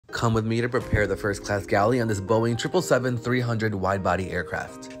come with me to prepare the first class galley on this Boeing 777-300 wide-body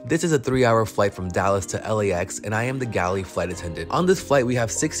aircraft. This is a 3-hour flight from Dallas to LAX, and I am the galley flight attendant. On this flight, we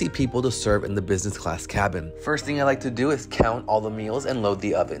have 60 people to serve in the business class cabin. First thing I like to do is count all the meals and load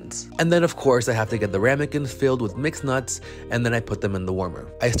the ovens. And then of course, I have to get the ramekins filled with mixed nuts, and then I put them in the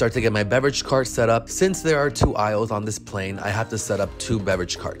warmer. I start to get my beverage cart set up. Since there are 2 aisles on this plane, I have to set up 2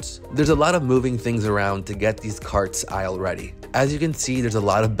 beverage carts. There's a lot of moving things around to get these carts aisle ready. As you can see, there's a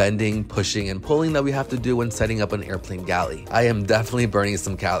lot of bending, pushing, and pulling that we have to do when setting up an airplane galley. I am definitely burning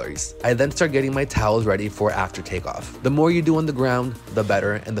some calories. I then start getting my towels ready for after takeoff. The more you do on the ground, the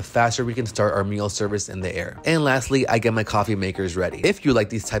better, and the faster we can start our meal service in the air. And lastly, I get my coffee makers ready. If you like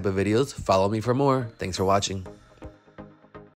these type of videos, follow me for more. Thanks for watching.